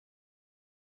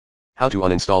How to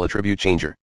uninstall attribute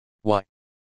changer. Why?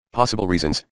 Possible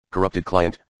reasons: corrupted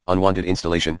client, unwanted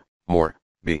installation, more.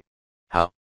 B. How?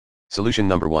 Solution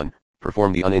number 1,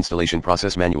 perform the uninstallation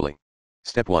process manually.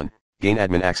 Step 1, gain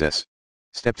admin access.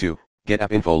 Step 2, get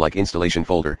app info like installation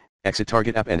folder, exit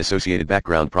target app and associated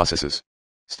background processes.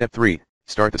 Step 3,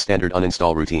 start the standard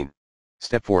uninstall routine.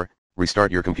 Step 4,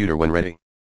 restart your computer when ready.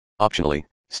 Optionally,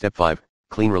 Step 5,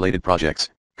 clean related projects,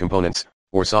 components,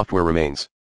 or software remains.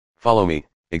 Follow me,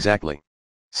 exactly.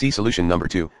 See solution number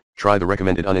 2, try the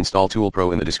recommended uninstall tool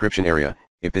pro in the description area,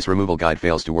 if this removal guide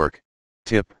fails to work.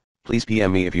 Tip, please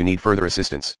PM me if you need further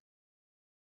assistance.